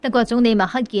德國總理默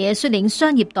克爾率領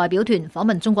商業代表團訪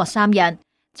問中國3日，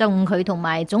周五佢同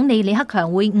埋總理李克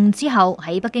強會晤之後，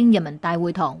喺北京人民大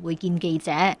會堂會見記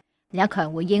者。李克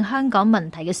強回應香港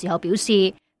問題嘅時候表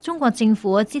示，中國政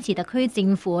府支持特區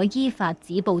政府依法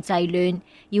止暴制亂，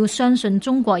要相信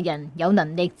中國人有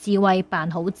能力智慧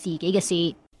辦好自己嘅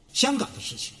事。香港的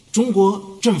事情，中國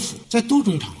政府在多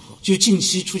種場合就近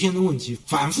期出現的問題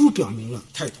反覆表明了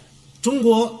態度。中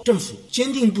國政府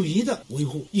堅定不移地維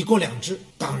護一國兩制、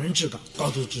港人治港，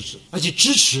高度支持，而且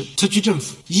支持特區政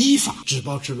府依法止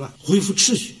暴制亂，恢復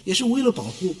秩序，也是為了保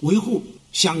護維護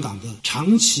香港的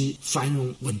長期繁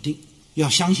榮穩定。要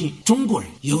相信中國人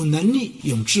有能力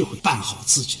用智慧辦好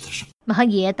自己的事。默克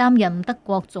爾擔任德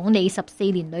國總理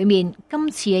14年裏面，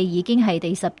今次已經係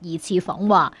第12次訪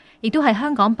華，亦都係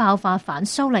香港爆發反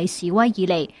修例示威以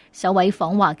嚟首位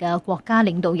訪華嘅國家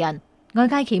領導人。外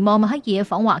界期望默克爾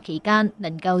訪華期間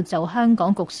能夠就香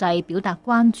港局勢表達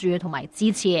關注同埋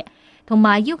支持，同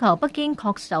埋要求北京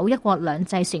恪守一國兩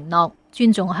制承諾，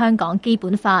尊重香港基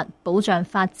本法，保障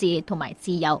法治同埋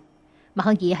自由。默克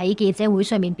爾喺記者會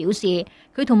上面表示，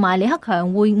佢同埋李克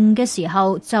強會晤嘅時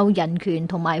候就人權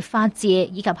同埋法治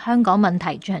以及香港問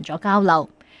題進行咗交流。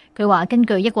佢話根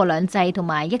據一國兩制同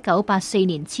埋1984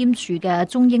年簽署嘅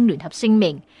中英聯合聲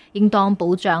明，應當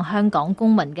保障香港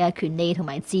公民嘅權利同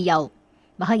埋自由。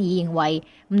默克爾認為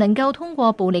唔能夠通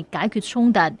過暴力解決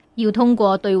衝突，要通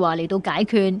過對話嚟到解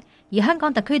決。而香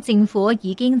港特區政府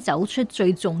已經走出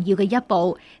最重要嘅一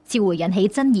步，撤回引起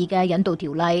爭議嘅引渡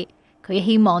條例。佢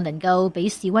希望能夠俾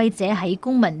示威者喺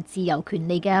公民自由權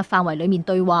利嘅範圍裏面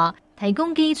對話，提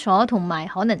供基礎同埋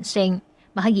可能性。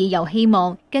默克爾又希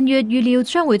望近月預料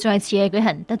將會再次舉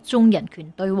行德中人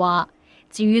權對話。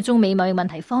至於中美貿易問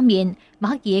題方面，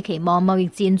默克爾期望貿易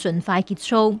戰盡快結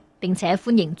束，並且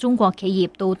歡迎中國企業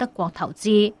到德國投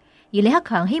資。而李克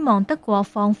強希望德國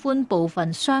放寬部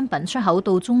分商品出口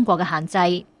到中國嘅限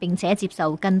制，並且接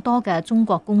受更多嘅中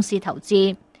國公司投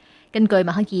資。根據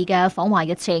默克爾嘅訪華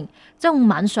日程，周五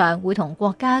晚上會同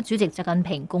國家主席習近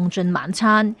平共進晚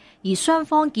餐，而雙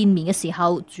方見面嘅時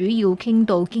候主要傾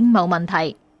到經貿問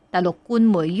題。大陸官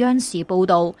媒央視報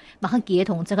道，默克爾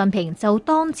同習近平就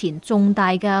當前重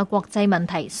大嘅國際問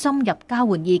題深入交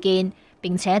換意見，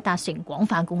並且達成廣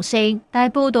泛共識。但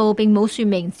係報道並冇說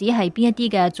明只係邊一啲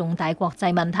嘅重大國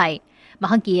際問題。默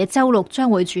克爾周六將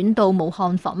會轉到武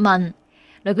漢訪問。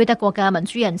旅居德國嘅民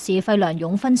主人士費良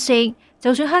勇分析，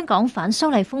就算香港反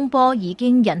修例風波已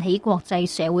經引起國際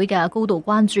社會嘅高度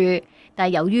關注，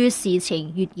但由於事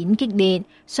情越演激烈，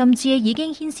甚至已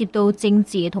經牽涉到政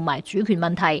治同埋主權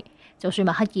問題，就算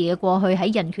默克爾過去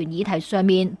喺人權議題上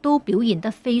面都表現得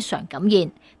非常敢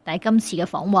言，但係今次嘅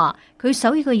訪華，佢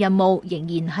首要嘅任務仍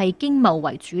然係經貿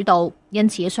為主導，因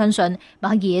此相信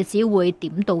默克爾只會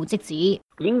點到即止。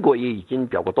英國也已經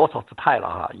表過多少次態了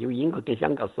哈，因為英國跟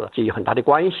香港是有很大的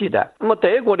關係的。那麼德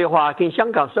國的話跟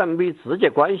香港雖然沒直接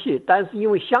關係，但是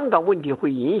因為香港問題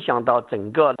會影響到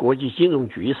整個國際金融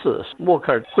局勢，默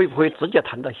克爾會不會直接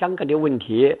談到香港的問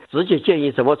題，直接建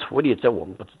議怎麼處理，這我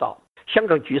們不知道。香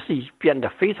港局勢變得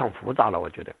非常複雜了，我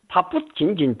覺得它不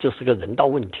僅僅就是個人道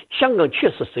問題，香港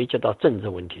確實涉及到政治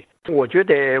問題。我覺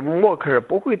得默克爾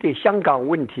不會對香港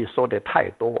問題說得太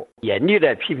多，嚴厲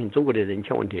地批評中國的人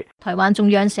權問題。台灣中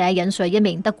央社引述一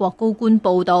名德國高官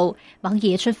報道，默克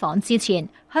爾出訪之前，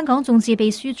香港眾志秘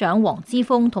書長黃之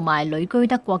鋒同埋旅居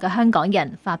德國嘅香港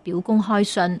人發表公開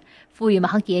信，呼籲默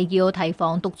克爾要提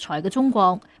防獨裁嘅中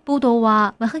國。報道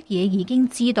話，默克爾已經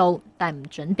知道，但唔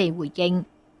準備回應。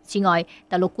此外，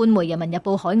大陸官媒《人民日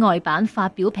報》海外版發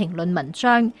表評論文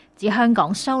章，指香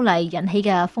港修例引起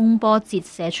嘅風波折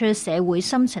射出社會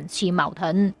深層次矛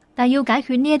盾，但要解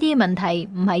決呢一啲問題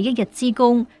唔係一日之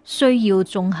功，需要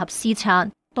綜合施策，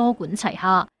多管齊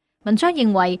下。文章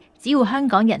認為，只要香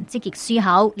港人積極思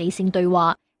考、理性對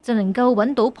話，就能夠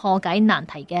揾到破解難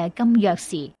題嘅金鑰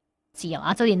匙。自由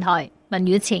亞洲電台文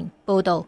宇晴報道。